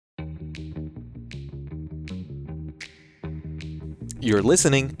You're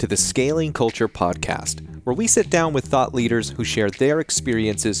listening to the Scaling Culture Podcast, where we sit down with thought leaders who share their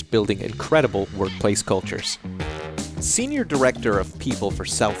experiences building incredible workplace cultures. Senior Director of People for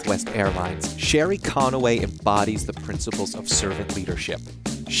Southwest Airlines, Sherry Conaway embodies the principles of servant leadership.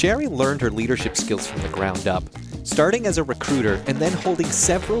 Sherry learned her leadership skills from the ground up, starting as a recruiter and then holding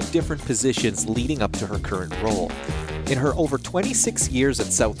several different positions leading up to her current role. In her over 26 years at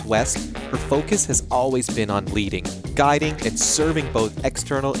Southwest, her focus has always been on leading, guiding, and serving both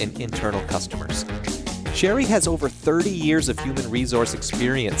external and internal customers. Sherry has over 30 years of human resource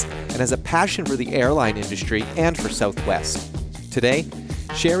experience and has a passion for the airline industry and for Southwest. Today,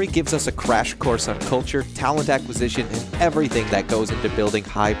 Sherry gives us a crash course on culture, talent acquisition, and everything that goes into building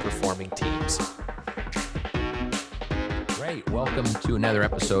high-performing teams. Great. Welcome to another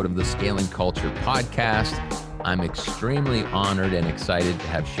episode of the Scaling Culture Podcast. I'm extremely honored and excited to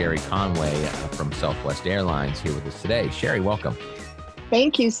have Sherry Conaway from Southwest Airlines here with us today. Sherry, welcome.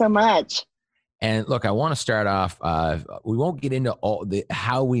 Thank you so much. And look, I want to start off, we won't get into all the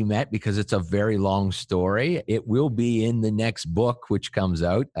how we met because it's a very long story. It will be in the next book, which comes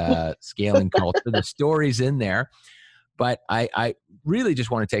out, Scaling Culture. The story's in there. But I really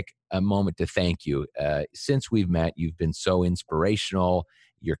just want to take a moment to thank you. Since we've met, you've been so inspirational.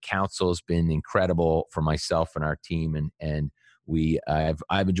 Your counsel has been incredible for myself and our team, and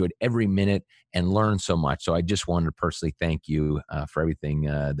I've enjoyed every minute and learned so much. So I just wanted to personally thank you for everything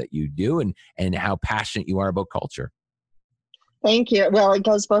that you do and how passionate you are about culture. Thank you. Well, it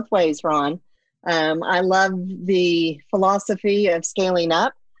goes both ways, Ron. I love the philosophy of scaling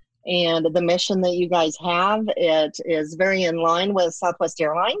up and the mission that you guys have. It is very in line with Southwest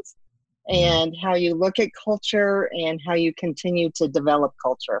Airlines and how you look at culture and how you continue to develop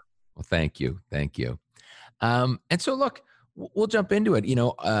culture. Well, thank you. Thank you. And so look, we'll jump into it. You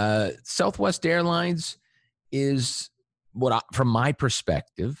know, Southwest Airlines is from my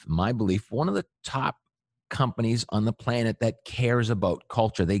perspective, my belief, one of the top companies on the planet that cares about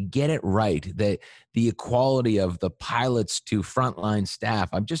culture. They get it right. The equality of the pilots to frontline staff.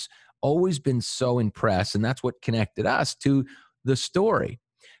 I've just always been so impressed, and that's what connected us to the story.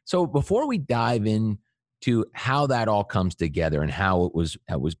 So before we dive into how that all comes together and how it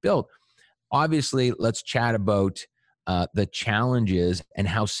was built, obviously let's chat about the challenges and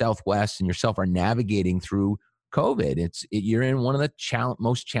how Southwest and yourself are navigating through COVID. You're in one of the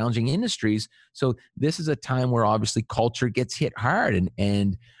most challenging industries. So this is a time where obviously culture gets hit hard.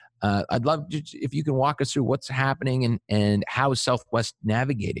 And I'd love if you can walk us through what's happening and how is Southwest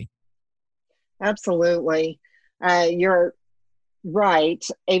navigating? Absolutely. You're right.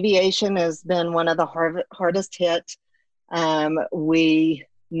 Aviation has been one of the hardest hit. We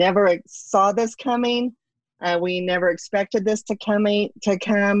never saw this coming. We never expected this to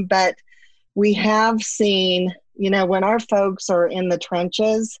come, but we have seen, when our folks are in the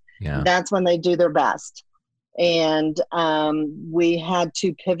trenches, that's when they do their best. And we had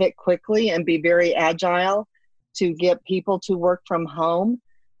to pivot quickly and be very agile to get people to work from home.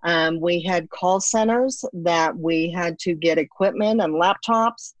 We had call centers that we had to get equipment and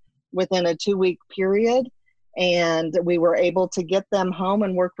laptops within a 2-week period. And we were able to get them home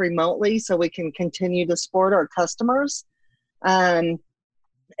and work remotely so we can continue to support our customers. And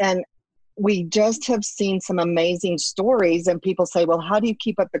we just have seen some amazing stories, and people say, well, how do you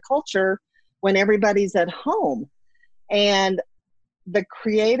keep up the culture when everybody's at home? And the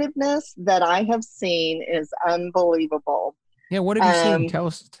creativeness that I have seen is unbelievable. Yeah, what have you seen?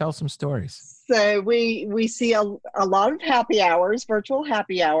 Tell some stories. So we see a lot of happy hours, virtual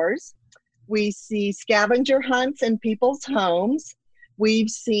happy hours. We see scavenger hunts in people's homes. We've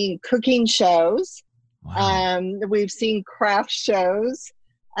seen cooking shows. Wow. We've seen craft shows.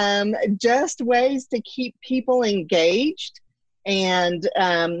 Just ways to keep people engaged. And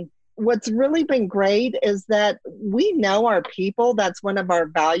what's really been great is that we know our people. That's one of our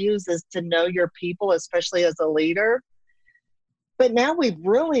values, is to know your people, especially as a leader. But now we've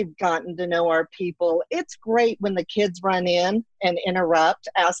really gotten to know our people. It's great when the kids run in and interrupt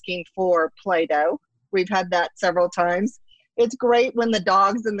asking for Play-Doh. We've had that several times. It's great when the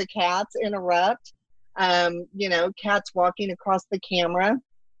dogs and the cats interrupt. Cats walking across the camera.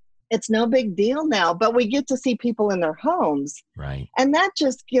 It's no big deal now, but we get to see people in their homes. Right. And that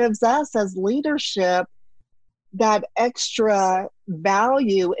just gives us as leadership that extra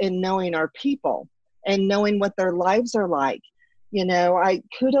value in knowing our people and knowing what their lives are like. I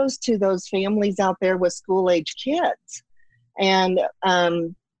kudos to those families out there with school-age kids. And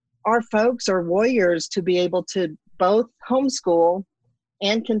our folks are warriors to be able to both homeschool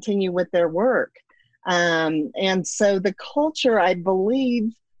and continue with their work. And so the culture, I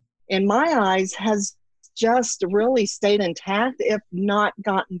believe, in my eyes, has just really stayed intact, if not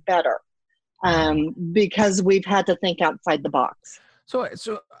gotten better, because we've had to think outside the box. So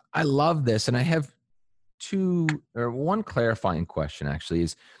I love this, and I have one clarifying question actually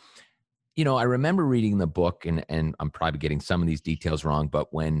is, I remember reading the book, and I'm probably getting some of these details wrong, but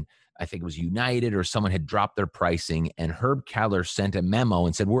when I think it was United or someone had dropped their pricing, and Herb Keller sent a memo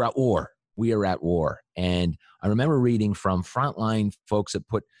and said, "We're at war. We are at war." And I remember reading from frontline folks that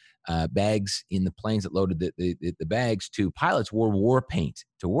put bags in the planes that loaded the bags to pilots wore war paint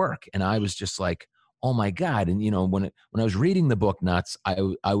to work, and I was just like, "Oh my God!" And when I was reading the book, Nuts,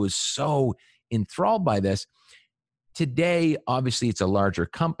 I was so enthralled by this. Today, obviously, it's a larger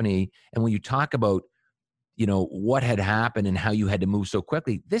company, and when you talk about what had happened and how you had to move so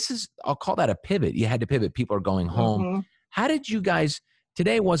quickly, I'll call that a pivot. You had to pivot. People are going home. Mm-hmm. How did you guys?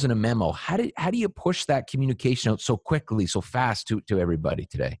 Today wasn't a memo. How do you push that communication out so quickly, so fast to everybody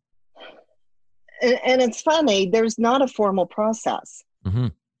today? And it's funny, there's not a formal process. Mm-hmm.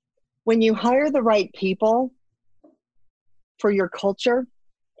 When you hire the right people for your culture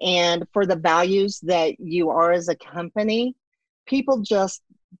and for the values that you are as a company, people just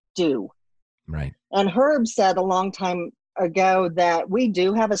do. Right. And Herb said a long time ago that we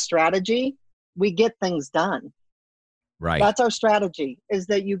do have a strategy. We get things done. Right. That's our strategy, is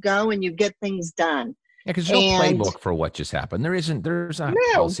that you go and you get things done. Yeah, because there's no playbook for what just happened. There's a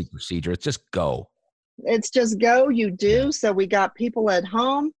policy procedure. It's just go. It's just go, you do. Yeah. So we got people at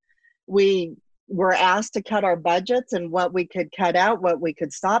home. We were asked to cut our budgets and what we could cut out, what we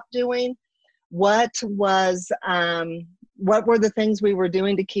could stop doing. What were the things we were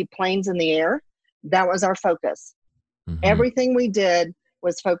doing to keep planes in the air? That was our focus. Mm-hmm. Everything we did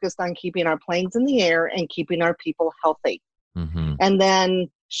was focused on keeping our planes in the air and keeping our people healthy. Mm-hmm. And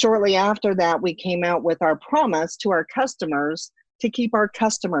then shortly after that, we came out with our promise to our customers to keep our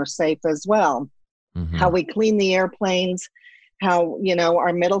customers safe as well. Mm-hmm. How we clean the airplanes, how,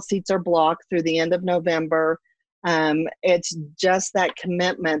 our middle seats are blocked through the end of November. It's just that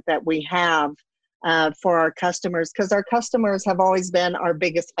commitment that we have for our customers, because our customers have always been our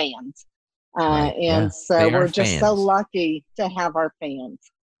biggest fans. Right. And so we're just so lucky to have our fans.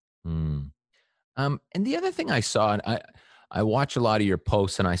 Mm. And the other thing I saw, and I watch a lot of your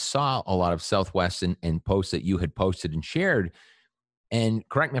posts, and I saw a lot of Southwest and posts that you had posted and shared. And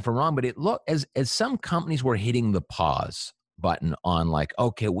correct me if I'm wrong, but it looked as some companies were hitting the pause button on, like,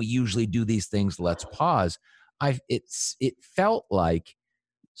 okay, we usually do these things, let's pause. It felt like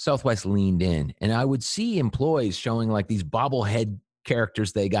Southwest leaned in, and I would see employees showing like these bobblehead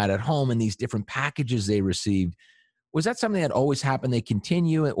characters they got at home and these different packages they received. Was that something that always happened? They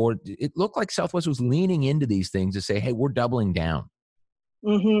continue, or it looked like Southwest was leaning into these things to say, hey, we're doubling down?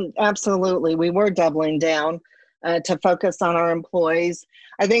 Mm-hmm, absolutely. We were doubling down to focus on our employees.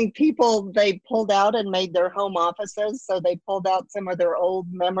 I think they pulled out and made their home offices. So they pulled out some of their old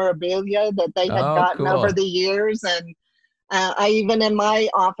memorabilia that they had gotten over the years. And I even in my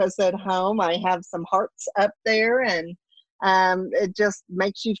office at home, I have some hearts up there, and it just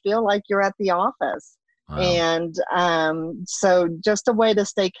makes you feel like you're at the office. Wow. And so just a way to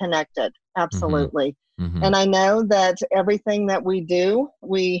stay connected. Absolutely. Mm-hmm. And I know that everything that we do,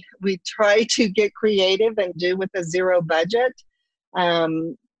 we try to get creative and do with a zero budget,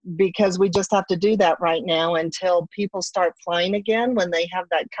 because we just have to do that right now until people start flying again, when they have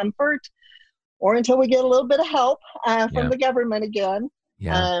that comfort, or until we get a little bit of help from the government again.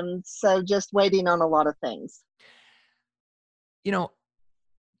 Yeah. So just waiting on a lot of things.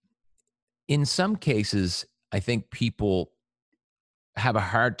 In some cases, I think people have a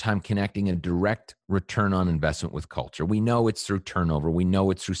hard time connecting a direct return on investment with culture. We know it's through turnover. We know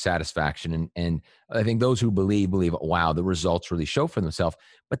it's through satisfaction. And I think those who believe, wow, the results really show for themselves.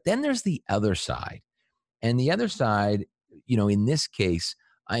 But then there's the other side. And the other side, in this case,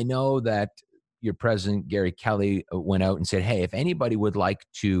 I know that your president, Gary Kelly, went out and said, hey, if anybody would like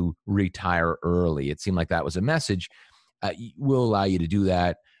to retire early, it seemed like that was a message. We'll allow you to do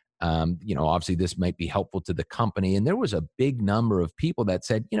that. Obviously this might be helpful to the company. And there was a big number of people that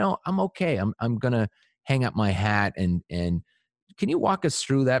said, I'm okay. I'm going to hang up my hat. And can you walk us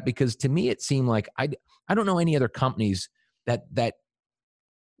through that? Because to me, it seemed like, I don't know any other companies that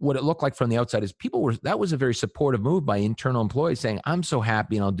what it looked like from the outside is that was a very supportive move by internal employees saying, I'm so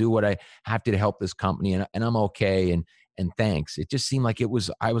happy and I'll do what I have to help this company, and I'm okay. And thanks. It just seemed like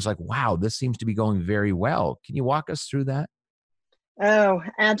I was like, wow, this seems to be going very well. Can you walk us through that? Oh,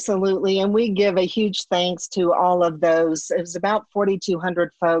 absolutely. And we give a huge thanks to all of those. It was about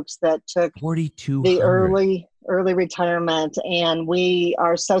 4,200 folks that took the early retirement. And we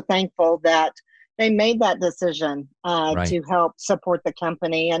are so thankful that they made that decision to help support the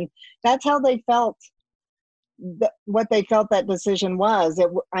company. And that's how they felt what they felt that decision was.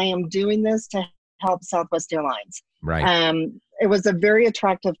 I am doing this to help Southwest Airlines. Right. It was a very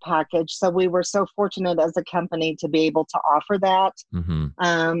attractive package. So we were so fortunate as a company to be able to offer that.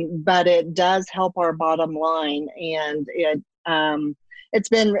 Mm-hmm. But it does help our bottom line. And it's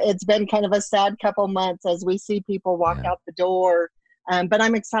been kind of a sad couple months as we see people walk out the door. But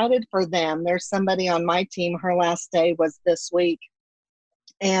I'm excited for them. There's somebody on my team, her last day was this week,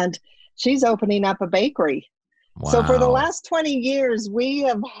 and she's opening up a bakery. Wow. So for the last 20 years, we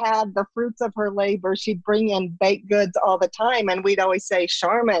have had the fruits of her labor. She'd bring in baked goods all the time. And we'd always say,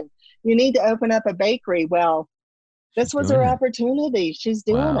 Charmin, you need to open up a bakery. Well, this was her opportunity. She's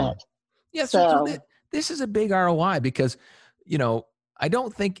doing it. Yeah. So this is a big ROI because, I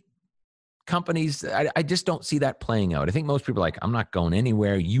don't think companies, I just don't see that playing out. I think most people are like, I'm not going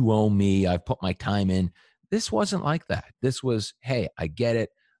anywhere. You owe me. I've put my time in. This wasn't like that. This was, hey, I get it.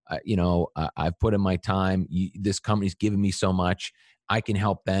 I've put in my time. This company's given me so much. I can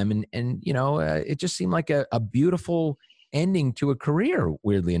help them. And it just seemed like a beautiful ending to a career,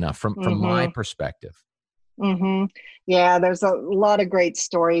 weirdly enough, from my perspective. Mm-hmm. Yeah, there's a lot of great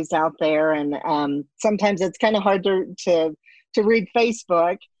stories out there. And sometimes it's kind of hard to read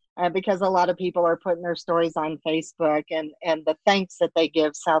Facebook because a lot of people are putting their stories on Facebook and the thanks that they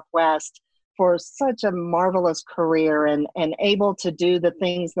give Southwest for such a marvelous career and able to do the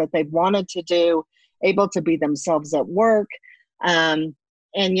things that they've wanted to do, able to be themselves at work. And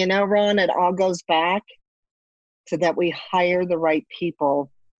Ron, it all goes back to that we hire the right people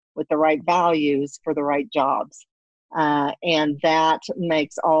with the right values for the right jobs. And that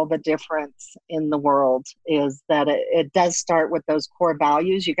makes all the difference in the world, is that it does start with those core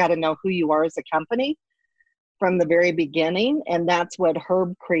values. You got to know who you are as a company from the very beginning. And that's what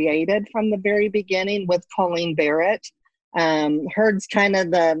Herb created from the very beginning with Colleen Barrett. Herb's kind of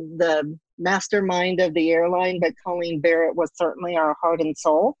the mastermind of the airline, but Colleen Barrett was certainly our heart and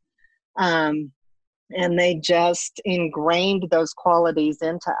soul. And they just ingrained those qualities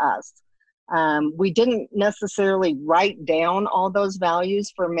into us. We didn't necessarily write down all those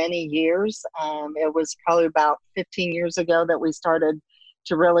values for many years. It was probably about 15 years ago that we started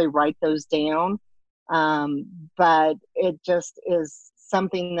to really write those down. But it just is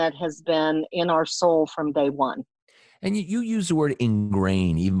something that has been in our soul from day one. And you use the word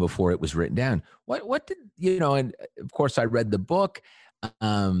ingrain even before it was written down. What did, and of course I read the book,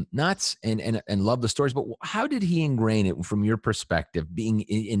 nuts and love the stories, but how did he ingrain it from your perspective, being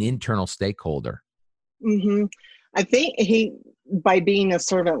an internal stakeholder? Mm-hmm. I think by being a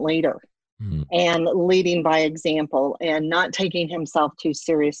servant leader. Mm-hmm. And leading by example and not taking himself too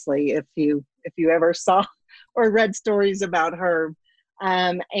seriously. If you ever saw or read stories about her,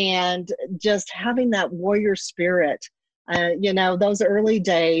 and just having that warrior spirit, those early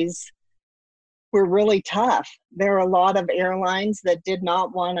days were really tough. There are a lot of airlines that did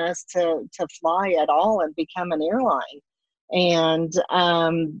not want us to fly at all and become an airline. And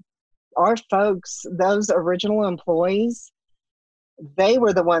our folks, those original employees, they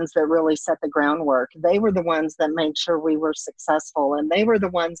were the ones that really set the groundwork. They were the ones that made sure we were successful, and they were the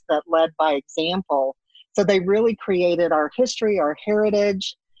ones that led by example. So they really created our history, our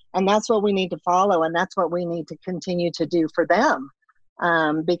heritage, and that's what we need to follow, and that's what we need to continue to do for them,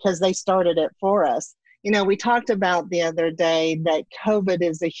 because they started it for us. We talked about the other day that COVID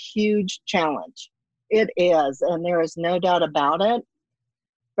is a huge challenge. It is, and there is no doubt about it.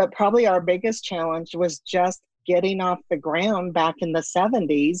 But probably our biggest challenge was just getting off the ground back in the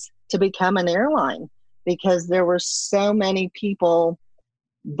 70s to become an airline, because there were so many people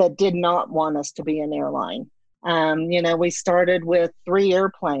that did not want us to be an airline. We started with 3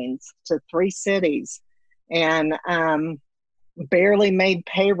 airplanes to 3 cities and barely made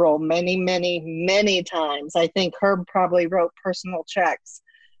payroll many, many, many times. I think Herb probably wrote personal checks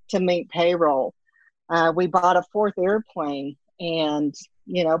to meet payroll. We bought a 4th airplane and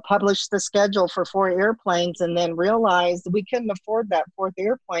published the schedule for 4 airplanes, and then realized we couldn't afford that 4th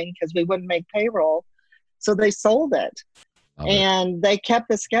airplane because we wouldn't make payroll. So they sold it. And they kept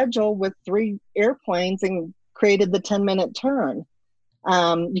the schedule with 3 airplanes and created the 10-minute turn.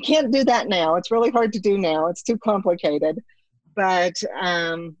 You can't do that now. It's really hard to do now. It's too complicated. But,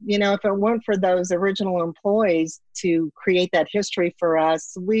 if it weren't for those original employees to create that history for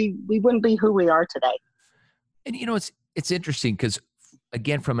us, we wouldn't be who we are today. And, it's interesting because,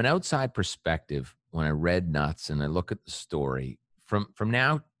 again, from an outside perspective, when I read Nuts and I look at the story from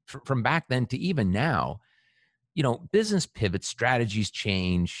back then to even now, business pivots, strategies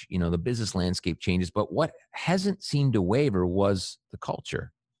change, the business landscape changes, but what hasn't seemed to waver was the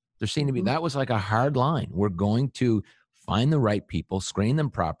culture. There seemed to be, that was like a hard line. We're going to find the right people, screen them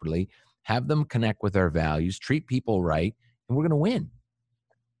properly, have them connect with our values, treat people right, and we're going to win.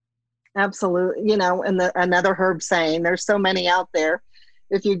 Absolutely. You know, and another Herb saying, there's so many out there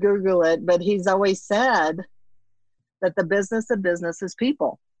if you Google it, but he's always said that the business of business is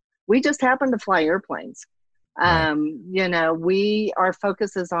people. We just happen to fly airplanes. Right. You know, our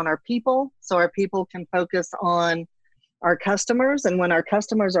focus is on our people, so our people can focus on our customers. And when our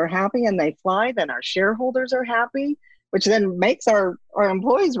customers are happy and they fly, then our shareholders are happy, which then makes our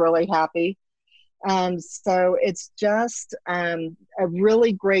employees really happy. So it's just a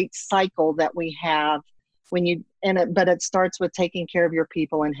really great cycle that we have but it starts with taking care of your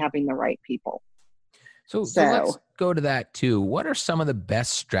people and having the right people. So let's go to that too. What are some of the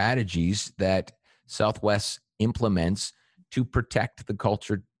best strategies that Southwest implements to protect the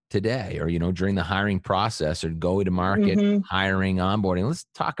culture today, or, during the hiring process or go to market, hiring, onboarding? Let's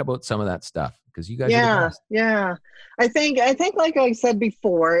talk about some of that stuff, because you guys are the best. Yeah. I think like I said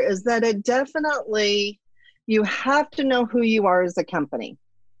before, is that it definitely, you have to know who you are as a company.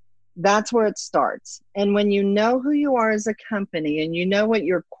 That's where it starts. And when you know who you are as a company and you know what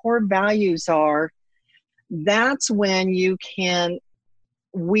your core values are, that's when you can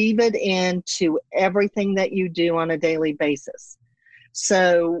weave it into everything that you do on a daily basis.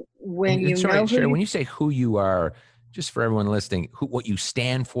 So when when you say who you are, just for everyone listening, what you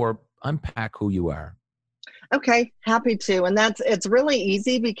stand for, unpack who you are. Okay, happy to. And it's really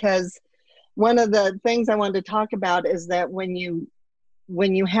easy, because one of the things I wanted to talk about is that when you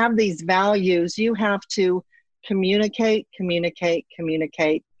have these values, you have to communicate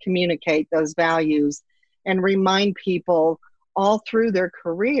those values and remind people all through their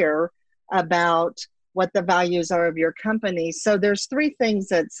career about what the values are of your company. So there's 3 things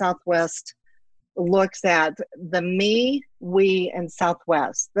that Southwest looks at: the me, we, and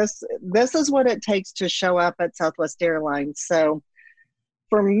Southwest. This is what it takes to show up at Southwest Airlines. So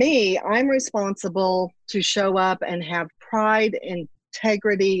for me, I'm responsible to show up and have pride,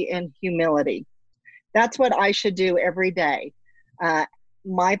 integrity, and humility. That's what I should do every day.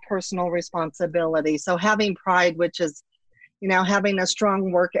 My personal responsibility. So having pride, which is, having a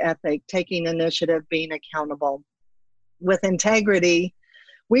strong work ethic, taking initiative, being accountable. With integrity,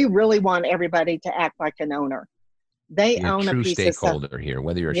 we really want everybody to act like an owner. They own a piece of stuff. True stakeholder here,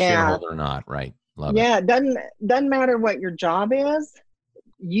 whether you're a shareholder or not, right? Love it. Yeah, it doesn't matter what your job is.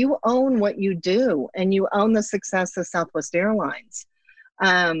 You own what you do, and you own the success of Southwest Airlines.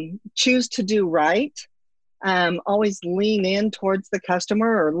 Choose to do right. Always lean in towards the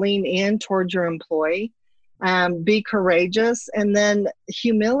customer, or lean in towards your employee. Be courageous, and then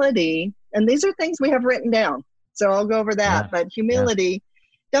humility. And these are things we have written down, so I'll go over that. But humility,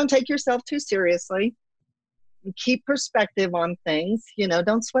 don't take yourself too seriously. Keep perspective on things.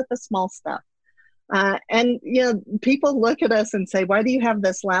 Don't sweat the small stuff. And people look at us and say, "Why do you have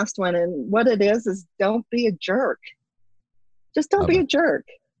this last one?" And what it is don't be a jerk. Just don't be a jerk.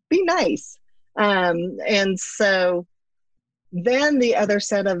 Be nice. And so then the other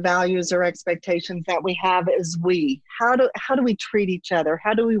set of values or expectations that we have is how do we treat each other?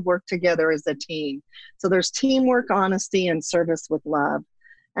 How do we work together as a team? So there's teamwork, honesty, and service with love.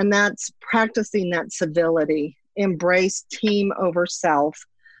 And that's practicing that civility, embrace team over self,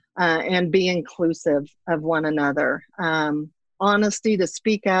 and be inclusive of one another. Honesty, to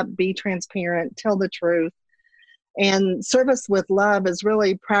speak up, be transparent, tell the truth. And service with love is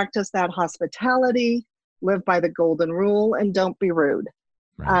really practice that hospitality, live by the golden rule, and don't be rude.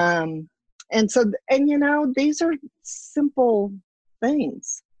 Right. These are simple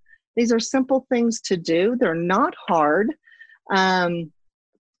things. These are simple things to do. They're not hard.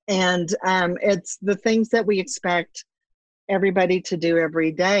 It's the things that we expect everybody to do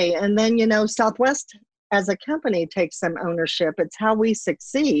every day. And then, Southwest as a company takes some ownership. It's how we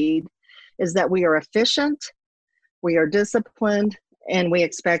succeed is that we are efficient, we are disciplined, and we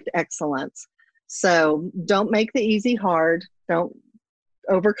expect excellence. So don't make the easy hard. Don't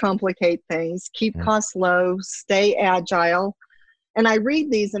overcomplicate things. Keep costs low. Stay agile. And I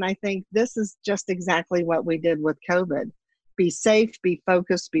read these and I think this is just exactly what we did with COVID. Be safe, be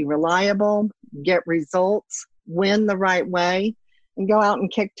focused, be reliable, get results, win the right way, and go out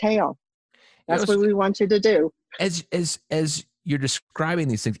and kick tail. That's what we want you to do. As you're describing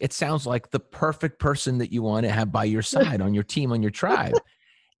these things, it sounds like the perfect person that you want to have by your side, on your team, on your tribe.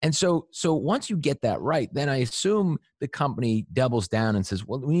 And so once you get that right, then I assume the company doubles down and says,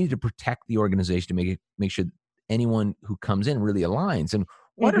 well, we need to protect the organization to make sure anyone who comes in really aligns. And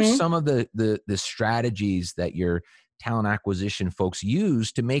what are some of the strategies that your talent acquisition folks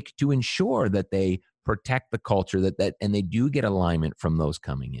use to ensure that they protect the culture that and they do get alignment from those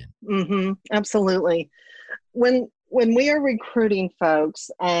coming in? Absolutely. When we are recruiting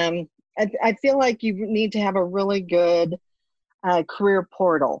folks, I feel like you need to have a really good career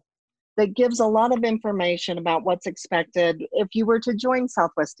portal that gives a lot of information about what's expected if you were to join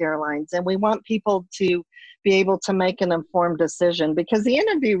Southwest Airlines. And we want people to be able to make an informed decision, because the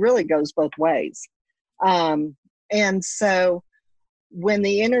interview really goes both ways. And so when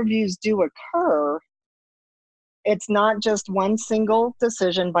the interviews do occur, it's not just one single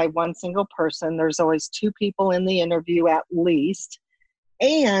decision by one single person. There's always two people in the interview at least.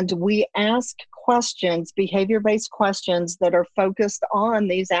 And we ask questions, behavior-based questions that are focused on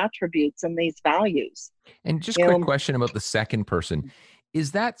these attributes and these values. And just quick question about the second person.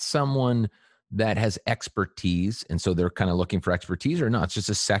 Is that someone that has expertise, and so they're kind of looking for expertise, or not? It's just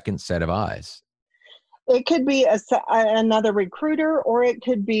a second set of eyes. It could be another recruiter, or it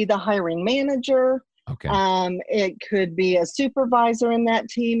could be the hiring manager. Okay. It could be a supervisor in that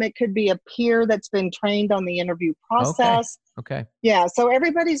team. It could be a peer that's been trained on the interview process. Okay. Yeah. So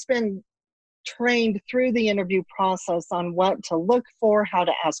everybody's been trained through the interview process on what to look for, how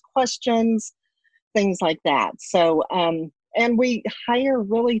to ask questions, things like that. So, and we hire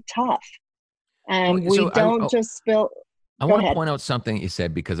really tough. And we don't just spill. I want to point out something you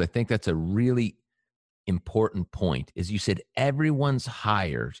said, because I think that's a really important point. Is you said everyone's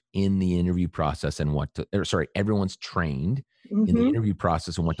hired in the interview process and everyone's trained in the interview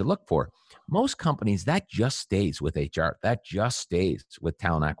process and what to look for. Most companies, that just stays with HR. That just stays with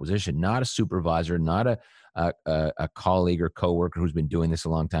talent acquisition, not a supervisor, not a colleague or coworker who's been doing this a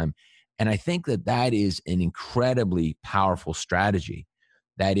long time. And I think that is an incredibly powerful strategy,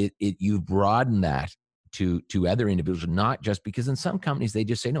 that you've broadened that to other individuals, not just because in some companies they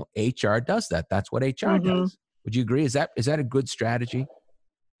just say, no, HR does that. That's what HR does. Would you agree? Is that a good strategy?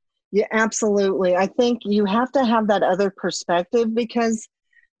 Yeah, absolutely. I think you have to have that other perspective, because,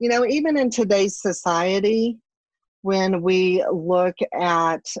 even in today's society, when we look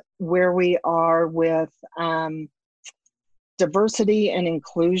at where we are with diversity and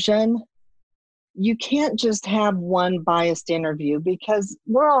inclusion, you can't just have one biased interview, because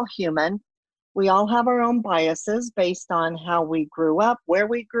we're all human. We all have our own biases based on how we grew up, where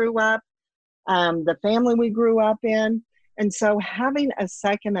we grew up, the family we grew up in. And so having a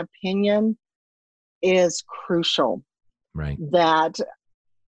second opinion is crucial. Right. That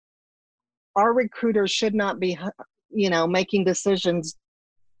our recruiters should not be, making decisions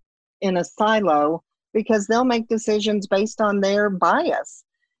in a silo, because they'll make decisions based on their bias.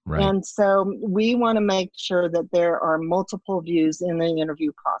 Right. And so we want to make sure that there are multiple views in the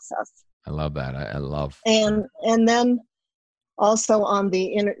interview process. I love that. I love. And then also on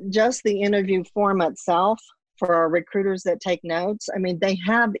just the interview form itself, for our recruiters that take notes, I mean, they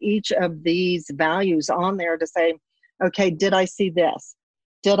have each of these values on there to say, okay, did I see this?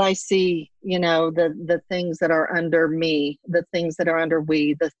 Did I see, the things that are under me, the things that are under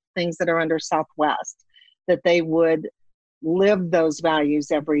we, the things that are under Southwest, that they would live those values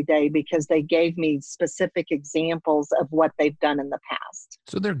every day, because they gave me specific examples of what they've done in the past.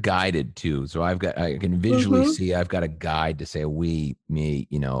 So they're guided too. So I can visually see, I've got a guide to say we, me,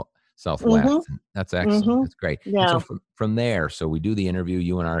 Southwest. That's excellent. That's great. Yeah. And so from there, so we do the interview,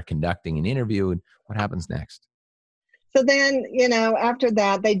 you and I are conducting an interview, and what happens next? So then, after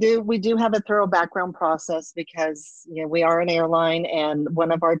that, we do have a thorough background process, because, we are an airline, and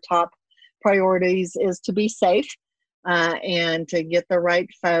one of our top priorities is to be safe. And to get the right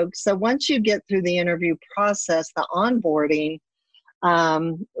folks. So once you get through the interview process, the onboarding,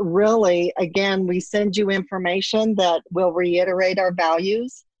 really, again, we send you information that will reiterate our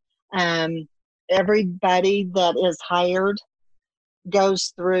values. Everybody that is hired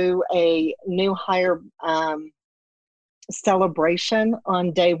goes through a new hire celebration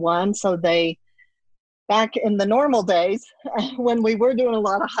on day one. So back in the normal days, when we were doing a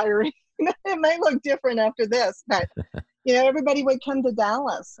lot of hiring, it may look different after this, but everybody would come to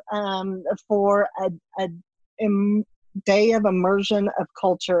Dallas for a day of immersion of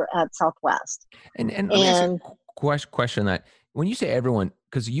culture at Southwest. And let me ask a question that when you say everyone,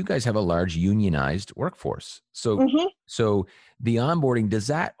 because you guys have a large unionized workforce, so so the onboarding, does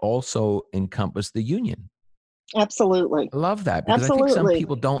that also encompass the union? Absolutely. I love that, because I think some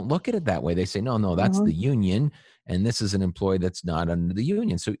people don't look at it that way. They say, no, that's the union, and this is an employee that's not under the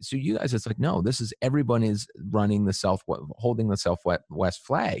union. So you guys, it's like, no, this is, everyone is running holding the Southwest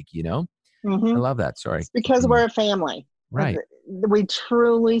flag, I love that. Sorry. It's because we're a family. Right. We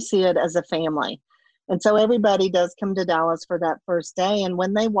truly see it as a family. And so everybody does come to Dallas for that first day. And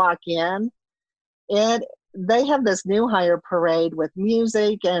when they walk in, they have this new hire parade with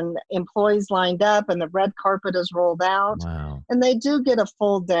music and employees lined up, and the red carpet is rolled out. Wow. And they do get a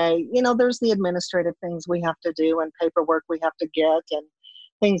full day. There's the administrative things we have to do and paperwork we have to get. And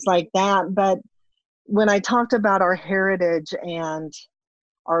things like that. But when I talked about our heritage and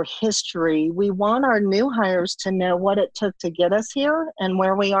our history, we want our new hires to know what it took to get us here and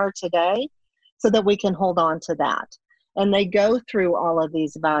where we are today so that we can hold on to that. And they go through all of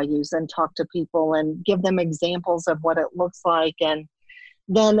these values and talk to people and give them examples of what it looks like. And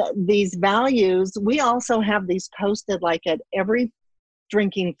then these values, we also have these posted like at every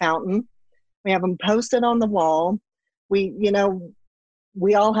drinking fountain. We have them posted on the wall. We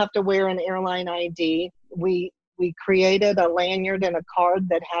all have to wear an airline ID. We created a lanyard and a card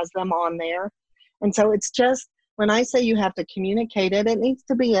that has them on there. And so it's just, when I say you have to communicate it, it needs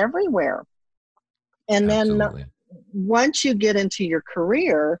to be everywhere. And Absolutely. then once you get into your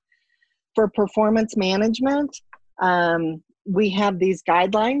career for performance management, we have these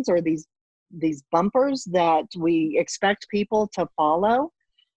guidelines or these bumpers that we expect people to follow.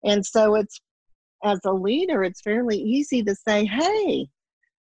 And so it's, as a leader, it's fairly easy to say, hey,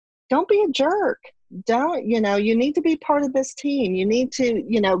 don't be a jerk. You need to be part of this team. You need to,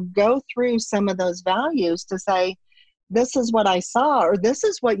 go through some of those values to say, this is what I saw, or this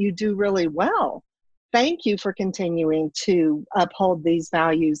is what you do really well. Thank you for continuing to uphold these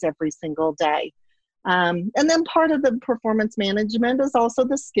values every single day. And then part of the performance management is also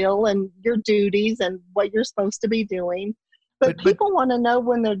the skill and your duties and what you're supposed to be doing. But people want to know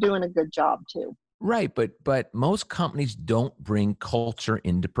when they're doing a good job too. Right. But most companies don't bring culture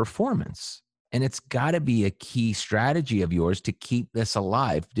into performance. And it's got to be a key strategy of yours to keep this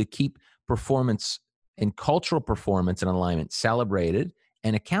alive, to keep performance and cultural performance and alignment celebrated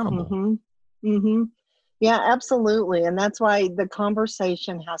and accountable. Mm-hmm. Mm-hmm. Yeah, absolutely. And that's why the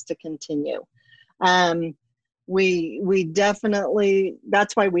conversation has to continue. We definitely,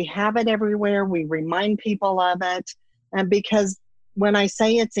 that's why we have it everywhere. We remind people of it. And because when I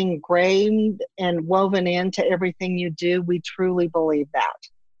say it's ingrained and woven into everything you do, we truly believe that.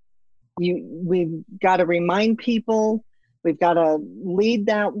 We've got to remind people, we've got to lead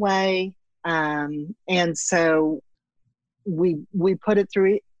that way. And so we put it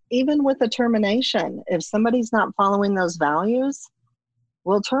through, even with a termination. If somebody's not following those values,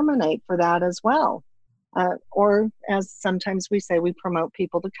 we'll terminate for that as well. Or as sometimes we say, we promote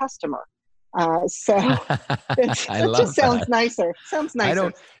people to customer. So it just sounds nicer. Sounds nicer. I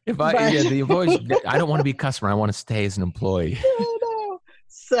don't, the employees, I don't want to be a customer. I want to stay as an employee. No.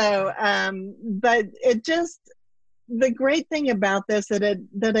 So, but it just, the great thing about this, that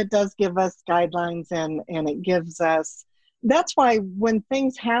it does give us guidelines and it gives us, that's why when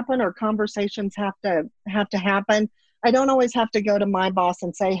things happen or conversations have to happen, I don't always have to go to my boss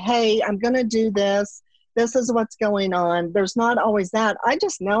and say, hey, I'm going to do this. This is what's going on. There's not always that. I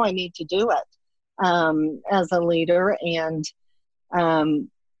just know I need to do it as a leader and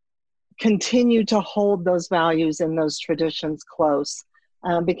continue to hold those values and those traditions close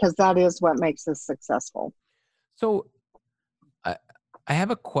because that is what makes us successful. So I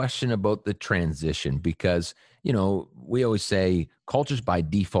have a question about the transition because, we always say cultures by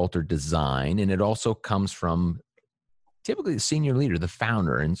default are design, and it also comes from typically the senior leader, the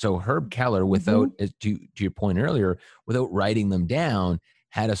founder. And so Herb Keller, without, to your point earlier, without writing them down,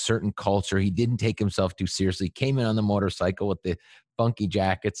 had a certain culture. He didn't take himself too seriously, came in on the motorcycle with the funky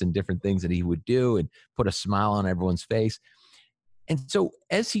jackets and different things that he would do and put a smile on everyone's face. And so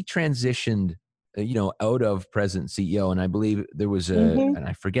as he transitioned, out of president CEO, and I believe there was and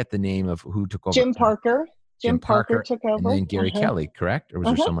I forget the name of who took over. Jim Parker. Jim Parker took over. And then Gary Kelly, correct? Or was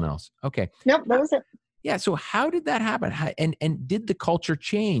there someone else? Okay. Nope, that was it. Yeah. So how did that happen? And did the culture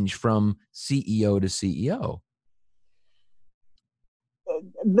change from CEO to CEO?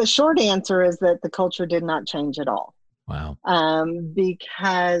 The short answer is that the culture did not change at all. Wow.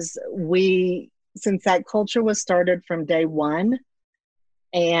 Because since that culture was started from day one,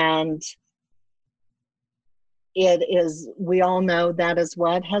 and it is, we all know that is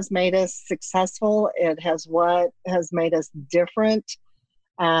what has made us successful. It's made us different.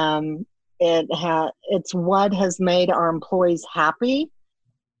 It's what has made our employees happy.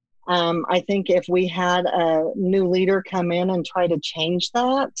 I think if we had a new leader come in and try to change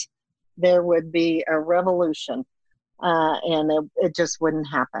that, there would be a revolution, and it just wouldn't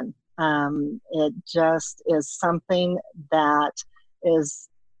happen. It just is something that is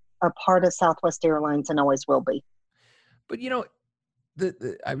a part of Southwest Airlines and always will be. But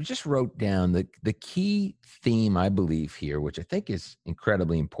I just wrote down the key theme I believe here, which I think is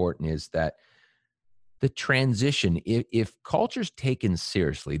incredibly important, is that the transition, if culture's taken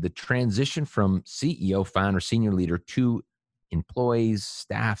seriously, the transition from CEO, founder, senior leader to employees,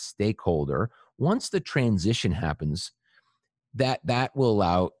 staff, stakeholder, once the transition happens, that will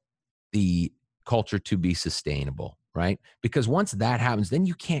allow the culture to be sustainable. right? Because once that happens, then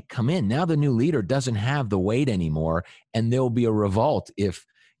you can't come in. Now the new leader doesn't have the weight anymore, and there'll be a revolt if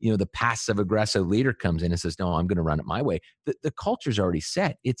the passive aggressive leader comes in and says, "No, I'm going to run it my way." The culture's already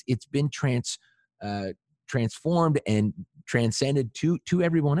set. It's been transformed and transcended to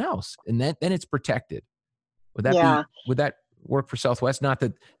everyone else, and then it's protected. Would that work for Southwest? Not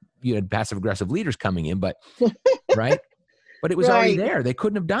that you had passive aggressive leaders coming in, but right? But it was already there. They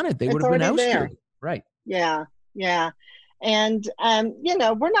couldn't have done it. They would have been ousted. There. Right. Yeah. Yeah. And,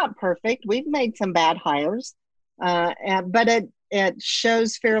 we're not perfect. We've made some bad hires, but it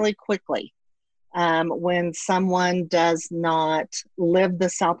shows fairly quickly when someone does not live the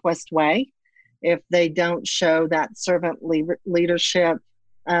Southwest way, if they don't show that servant leadership,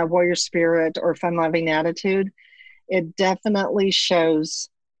 warrior spirit, or fun-loving attitude, it definitely shows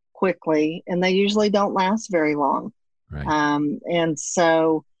quickly, and they usually don't last very long. Right. And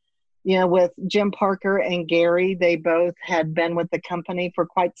so, with Jim Parker and Gary, they both had been with the company for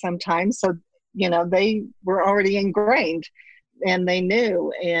quite some time. So, they were already ingrained and they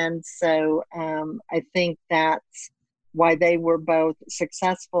knew. And so I think that's why they were both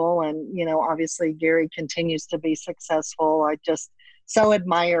successful. And, obviously Gary continues to be successful. I just so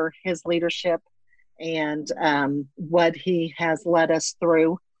admire his leadership and what he has led us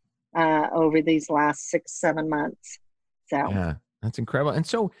through over these last 6-7 months. So yeah, that's incredible. And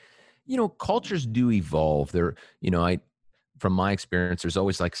so, cultures do evolve. From my experience, there's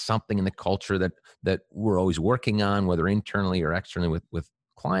always like something in the culture that we're always working on, whether internally or externally with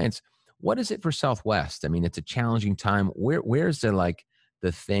clients. What is it for Southwest? I mean, it's a challenging time. Where's the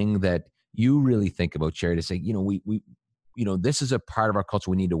thing that you really think about, Sherry, to say, we this is a part of our culture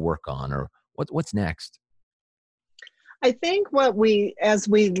we need to work on, or what's next? I think as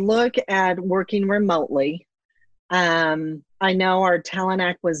we look at working remotely, I know our talent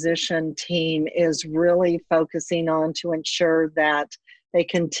acquisition team is really focusing on to ensure that they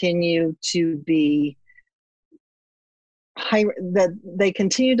continue to be that they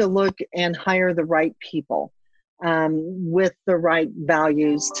continue to look and hire the right people with the right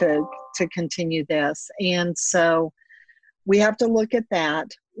values to continue this. And so we have to look at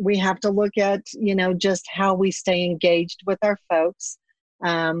that. We have to look at, just how we stay engaged with our folks.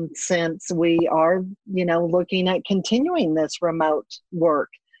 Since we are, looking at continuing this remote work.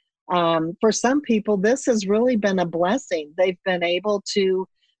 For some people, this has really been a blessing. They've been able to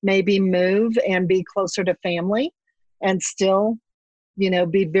maybe move and be closer to family and still,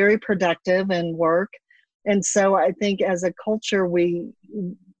 be very productive and work. And so I think as a culture,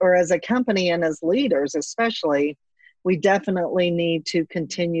 or as a company and as leaders especially, we definitely need to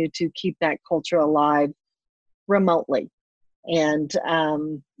continue to keep that culture alive remotely. And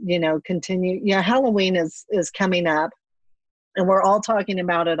continue. Halloween is coming up, and we're all talking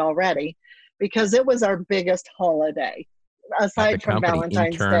about it already because it was our biggest holiday aside from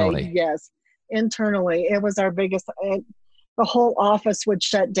Valentine's Day. Yes, internally it was our biggest. The whole office would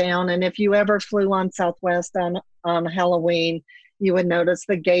shut down, and if you ever flew on Southwest on Halloween, you would notice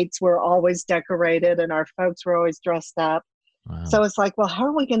the gates were always decorated and our folks were always dressed up. Wow. So it's like, well, how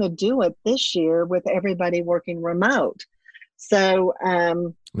are we going to do it this year with everybody working remote? So at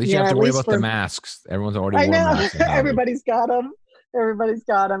least you have to worry about the masks. Everyone's already worn masks. Everybody's got them. Everybody's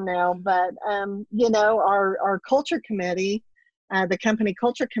got them now. But our culture committee, the company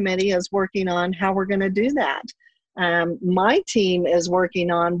culture committee, is working on how we're going to do that. My team is working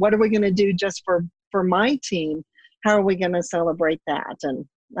on what are we going to do just for my team. How are we going to celebrate that? And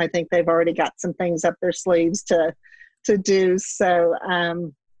I think they've already got some things up their sleeves to do. So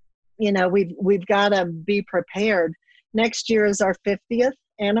we've got to be prepared. Next year is our 50th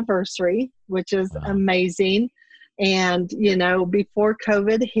anniversary, which is amazing. And, before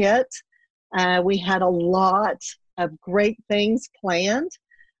COVID hit, we had a lot of great things planned,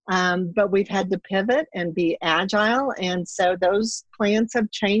 but we've had to pivot and be agile. And so those plans have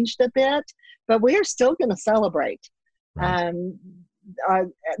changed a bit, but we are still going to celebrate. Right.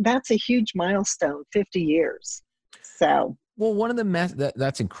 That's a huge milestone, 50 years. So, well, one of the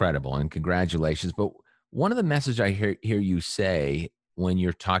that's incredible, and congratulations. But one of the messages I hear you say when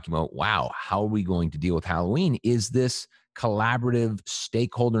you're talking about, wow, how are we going to deal with Halloween, is this collaborative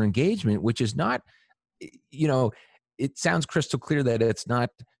stakeholder engagement, which is not, it sounds crystal clear that it's not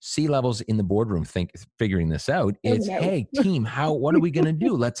C-levels in the boardroom figuring this out. It's, hey, team, what are we going to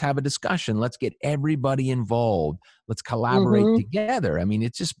do? Let's have a discussion. Let's get everybody involved. Let's collaborate together. I mean,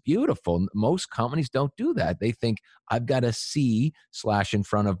 it's just beautiful. Most companies don't do that. They think, I've got a C/ in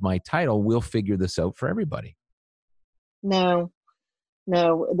front of my title. We'll figure this out for everybody. No,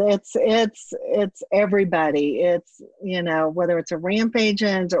 it's everybody. It's, whether it's a ramp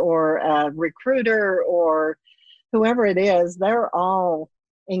agent or a recruiter or whoever it is, they're all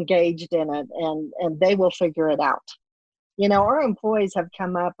engaged in it, and they will figure it out. Our employees have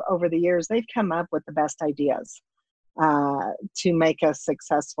come up over the years, they've come up with the best ideas to make us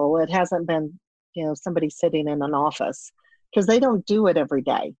successful. It hasn't been, somebody sitting in an office, because they don't do it every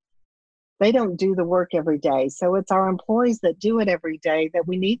day. They don't do the work every day. So it's our employees that do it every day that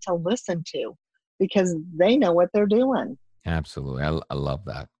we need to listen to, because they know what they're doing. Absolutely. I love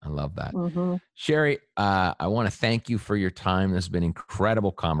that. I love that. Mm-hmm. Sherry, I want to thank you for your time. This has been an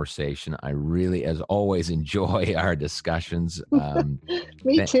incredible conversation. I really, as always, enjoy our discussions.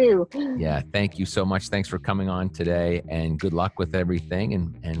 Me too. Yeah. Thank you so much. Thanks for coming on today, and good luck with everything.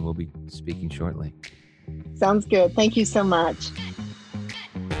 And we'll be speaking shortly. Sounds good. Thank you so much.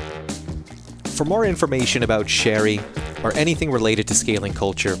 For more information about Sherry or anything related to scaling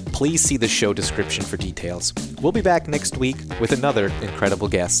culture, please see the show description for details. We'll be back next week with another incredible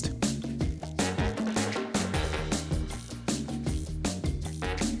guest.